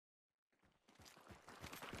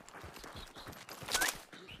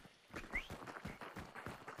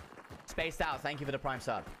Spaced out. Thank you for the prime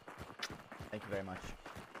sub. Thank you very much.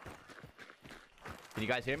 Can you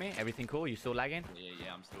guys hear me? Everything cool? You still lagging?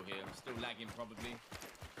 Yeah, I'm still here. I'm still lagging probably.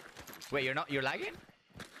 Wait, you're not? You're lagging?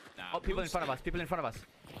 Nah, Oh, people in front of us. People in front of us.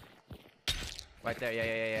 Right there.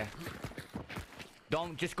 Yeah.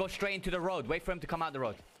 Don't just go straight into the road. Wait for him to come out the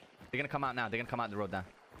road. They're gonna come out now. They're gonna come out the road now.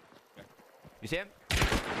 Okay. You see him?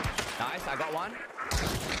 Nice. I got one.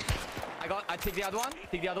 I take the other one.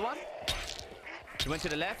 Take the other one. He went to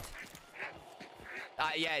the left.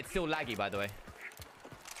 Yeah, it's still laggy, by the way.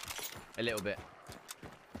 A little bit.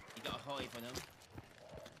 You got a hive on him.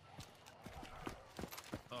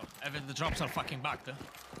 Oh, even the drops are fucking back, though.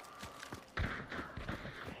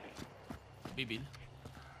 Bibil.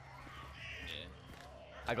 Yeah.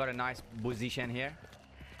 I got a nice position here.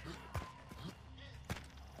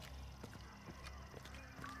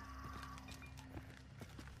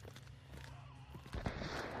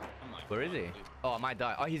 Where is he? Oh, I might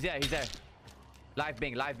die. Oh, he's there. He's there. Live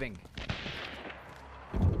bing. Live bing.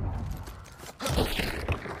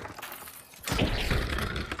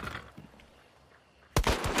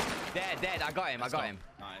 Dead. I got him.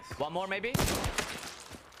 Nice. One more, maybe?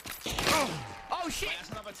 Oh, shit! Wait,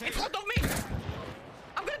 that's another two. In front of me!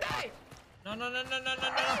 I'm gonna die! No.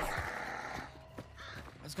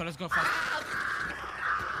 Let's go fast.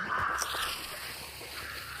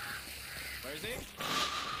 Where is he?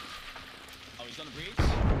 Oh, he's on the bridge.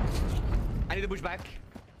 I need to push back.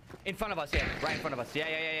 In front of us, yeah. Right in front of us.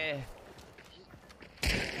 Yeah.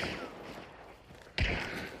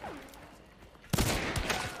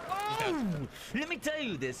 Oh, let me tell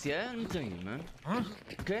you this, yeah? Let me tell you, man. Huh?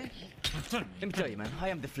 Okay? Tell me. Let me tell you, man. I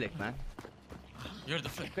am the flick, man. You're the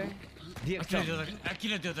flick. Okay? DX, I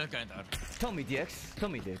killed the other guy there. tell me, DX. Tell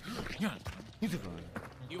me, DX. Yeah. Who's the one?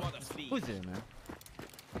 You are the thief. Who's it, man?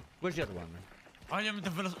 Where's the other one, man? I am the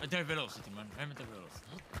velocity, man. I'm the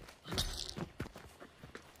velocity.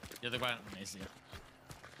 The other guy is here.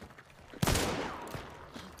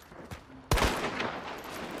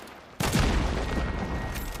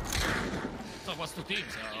 So it was two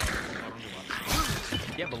teams, or only one?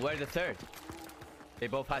 Yeah, but where's the third? They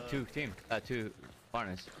both had two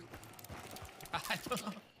partners. I don't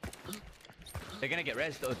know. They're gonna get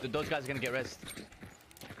rest. Those guys are gonna get rest.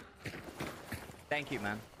 Thank you,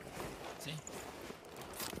 man. See?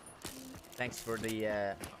 Thanks for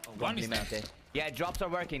the one is compliment. Yeah, drops are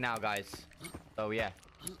working now, guys. So yeah.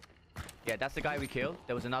 Yeah, that's the guy we killed.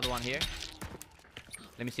 There was another one here.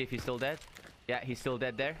 Let me see if he's still dead. Yeah, he's still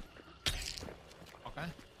dead there. Okay.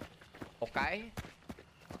 Okay.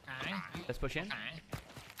 Let's push in.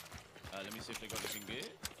 Let me see if they got anything good.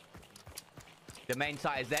 The main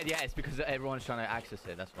side is dead. Yeah, it's because everyone's trying to access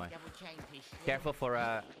it. That's why. Careful for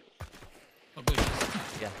Oh, good.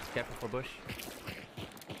 yeah, careful for bush.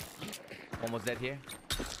 Almost dead here.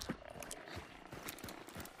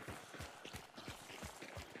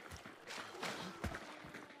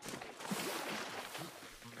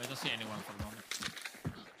 I don't see anyone for the moment.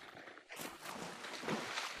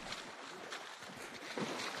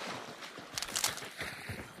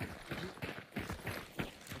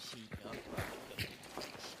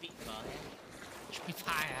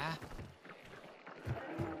 Spitfire.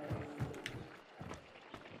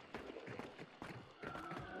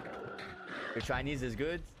 Your Chinese is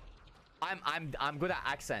good. I'm good at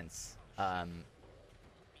accents.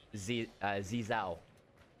 Zizao,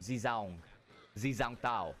 Zizang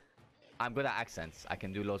Tao. I'm good at accents. I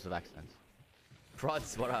can do loads of accents.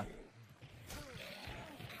 Prods, what up?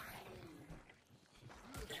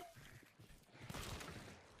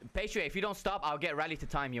 Patreon, if you don't stop, I'll get Rally to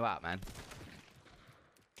time you out, man.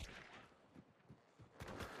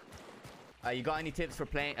 You got any tips for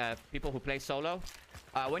playing people who play solo?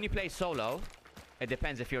 When you play solo, it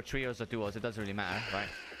depends if you're trios or duos. It doesn't really matter, right?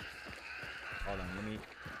 Hold on, let me...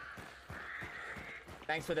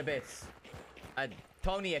 Thanks for the bits.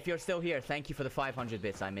 Tony, if you're still here, thank you for the 500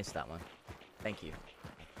 bits. I missed that one. Thank you.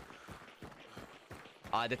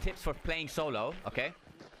 The tips for playing solo, okay?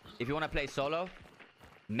 If you want to play solo,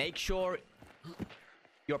 make sure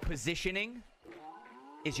your positioning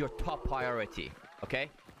is your top priority, okay?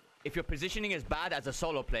 If your positioning is bad as a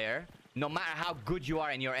solo player, no matter how good you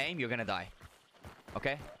are in your aim, you're gonna die.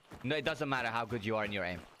 Okay? No, it doesn't matter how good you are in your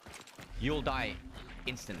aim. You'll die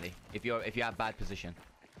instantly if you have bad position.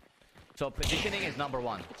 So positioning is number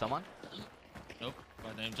one. Someone? Nope.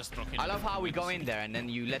 But I'm just rocking. I love how we go in there and then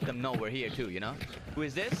you let them know we're here too, you know? Who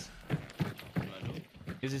is this?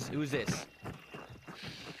 Who's this?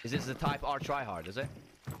 Is this the type R tryhard, is it?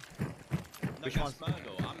 No, Which one's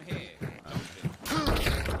Murdo? I'm here.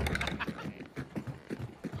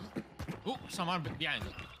 Oh, someone behind.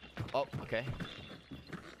 Oh, okay.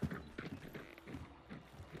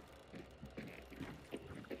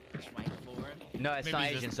 No, it's not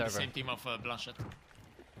Maybe Asian the server. same team of Blanchett.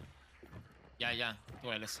 Yeah,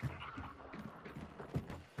 dueles.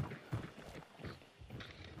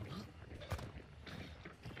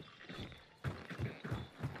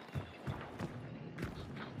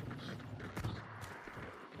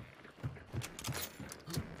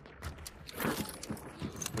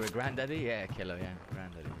 You're a granddaddy? Yeah, killer, yeah,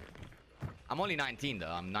 granddaddy. I'm only 19 though,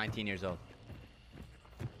 I'm 19 years old.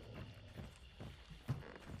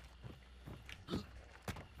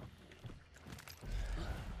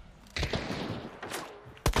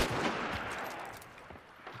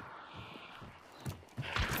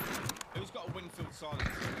 Who's got a winfield silencer?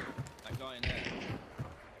 That guy in there.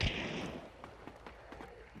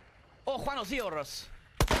 Oh, Juanos Euros!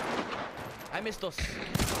 I missed us.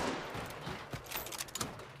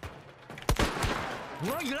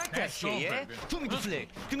 Bro, you like that That's shit, so yeah? baby. Do me to flick.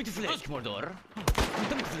 Do me to flick, Mordor.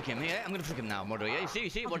 Do me to flick him, yeah? I'm gonna flick him now, Mordor, yeah? You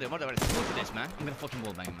see? Mordor. Look at this, man. I'm gonna fucking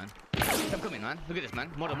wallbang him, man. I'm coming, man. Look at this, man.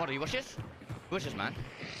 Mordor, you watch this? Watch this, man.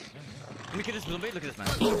 Look at this zombie, look at this, man.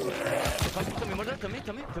 Tell me, Mordor, tell me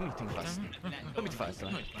fast. Tell me fast,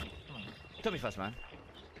 man. Tell me fast, man.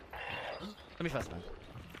 Tell me fast, man.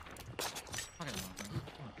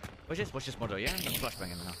 Watch this, Mordor, yeah? I'm flashbang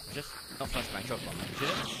him now. Watch this. Not flashbang, choke bomb, man. See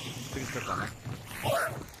that? Look at this choke bomb, man.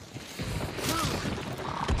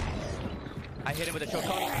 I hit him with a choke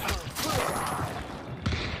bomb.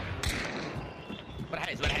 What a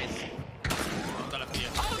haze.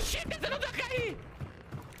 Oh shit, there's another guy!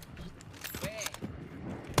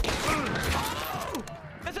 Oh!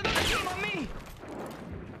 There's another team on me!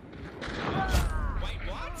 Wait,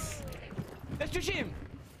 what? Let's do him!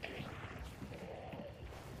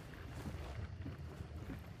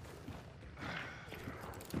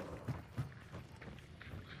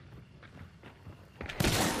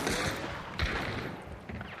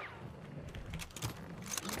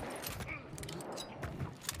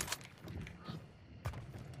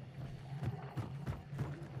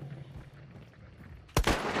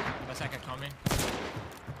 Second coming.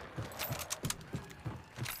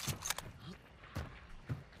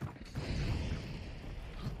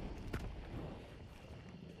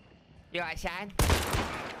 You alright, Shine?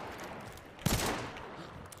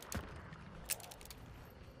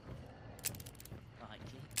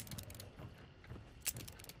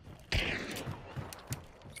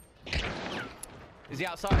 Is he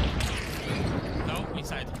outside? No,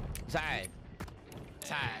 inside. Inside.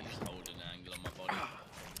 Inside. Just holding an angle on my body.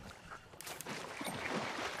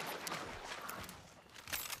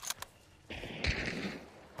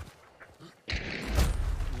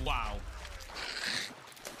 Wow.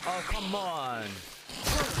 Oh, come on.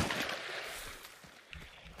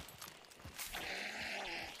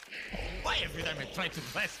 Why every time I try to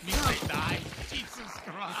bless me, I die? Jesus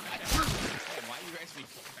Christ. Why you guys me?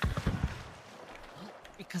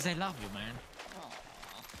 Because I love you, man.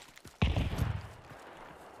 Can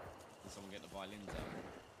someone get the violins out?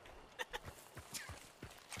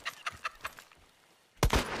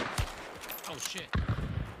 Oh shit.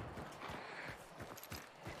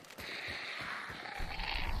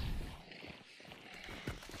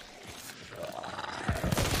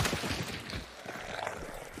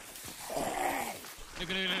 Look,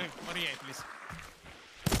 Maria, please.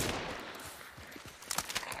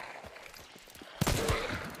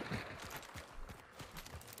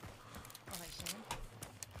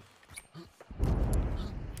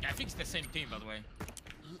 Yeah, I think it's the same team, by the way.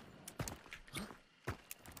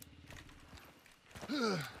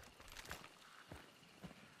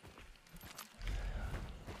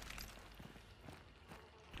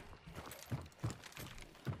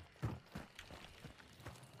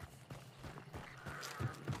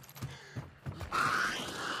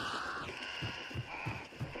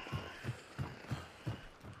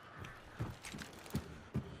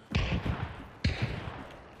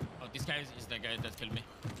 Oh, this guy is the guy that killed me.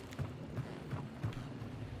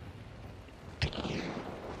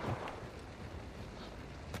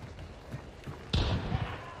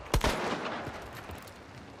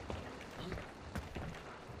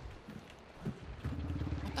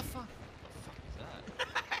 What the fuck? Is that?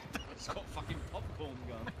 It's got fucking popcorn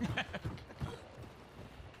gun.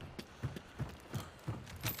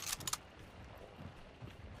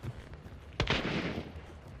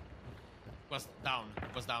 Was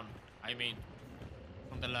down. I mean,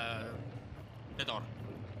 from the door.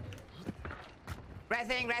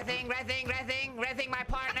 Rezzing my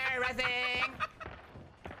partner, rezzing!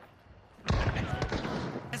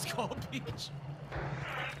 Let's go, bitch.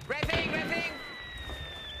 Rezzing!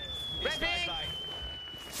 This guy's like,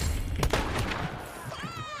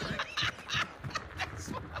 Let's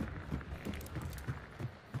go.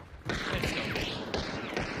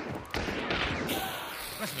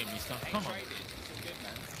 Keystone. Ain't Come on. traded. It's all good,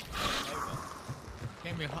 man. It's over.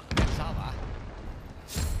 Give me Sava.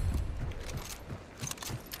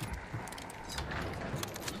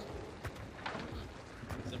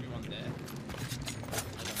 Is everyone there?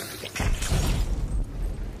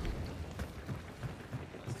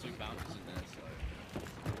 There's 2 bounties in there, so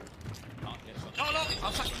can't get something. No, no,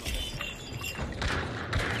 outside.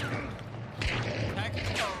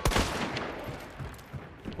 Package.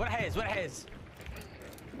 What has? What has?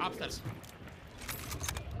 Upstairs.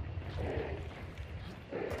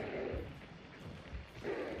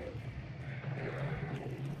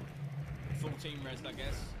 Full team res, I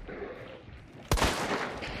guess. Are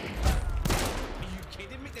you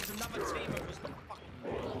kidding me? There's another team of us.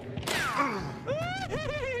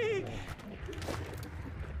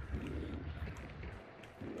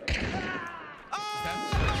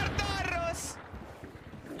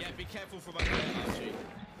 Yeah, be careful from over there, Archie.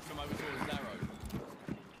 Come over towards Darrow.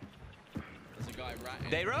 There's a guy ratting.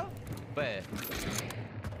 Daro? Where?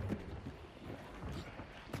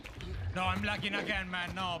 No, I'm lagging again,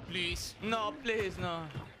 man. No, please. No, please, no.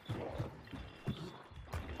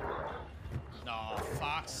 No,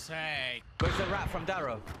 fuck's sake. Where's the rat from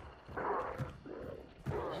Darrow?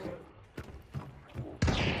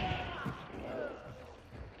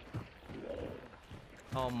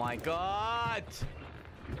 Oh my god!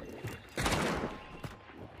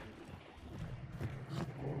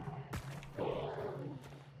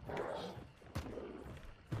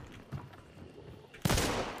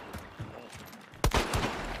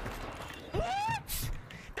 What?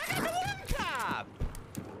 That is a one tap!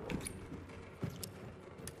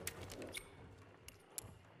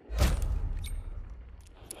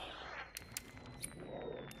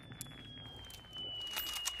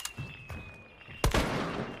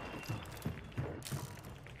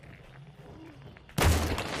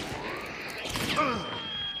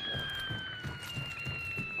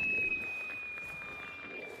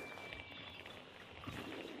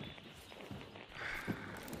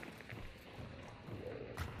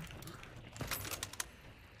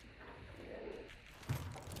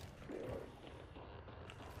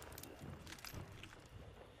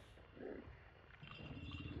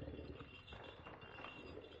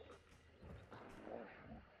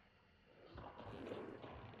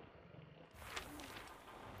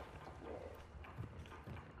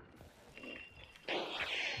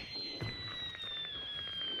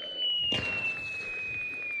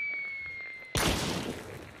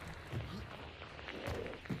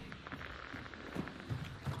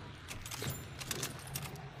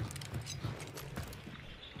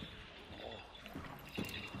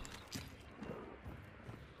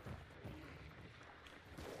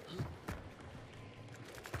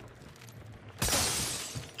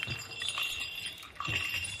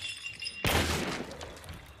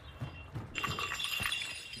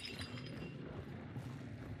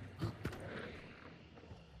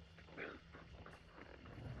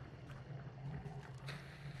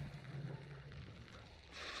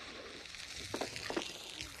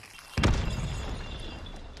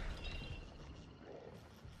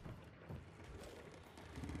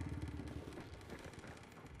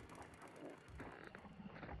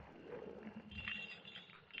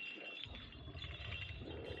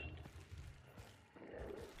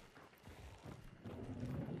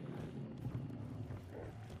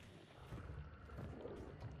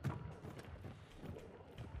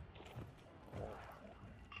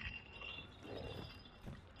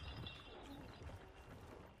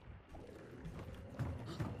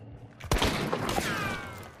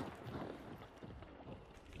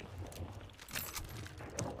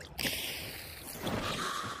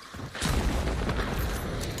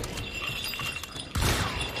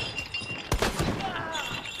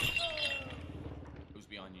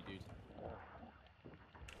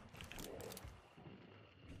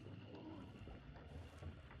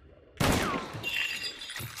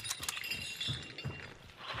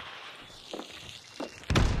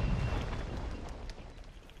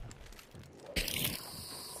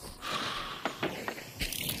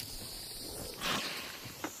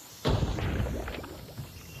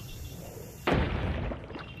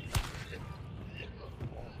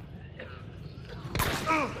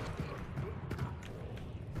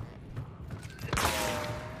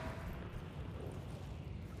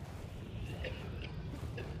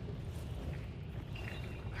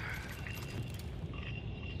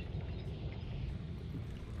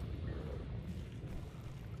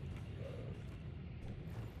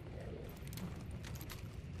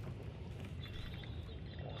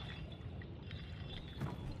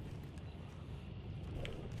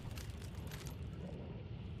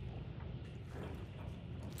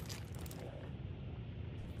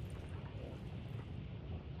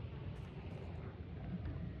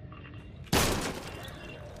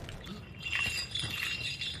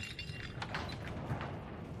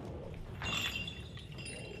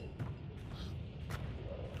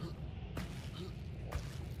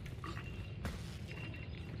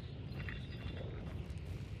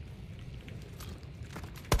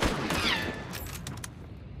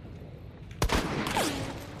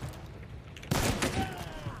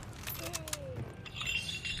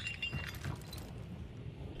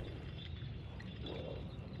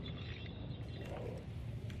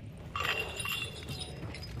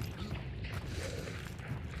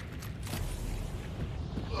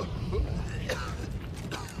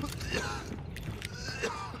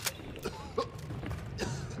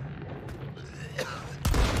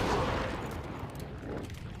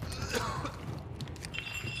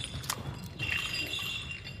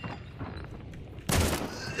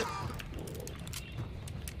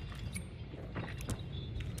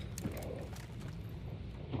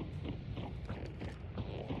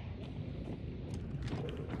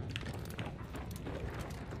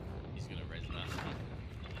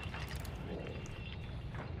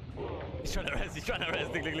 He's trying to rest. He's trying to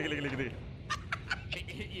rest. Look, look, look, look, look, look.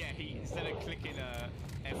 Yeah, he instead of clicking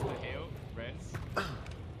F to heal, res.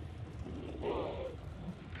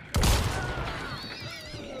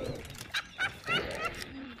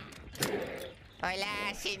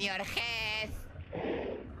 Hola, señor Heath.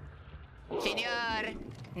 Señor,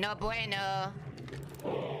 no bueno.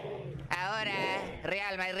 Ahora,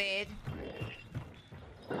 Real Madrid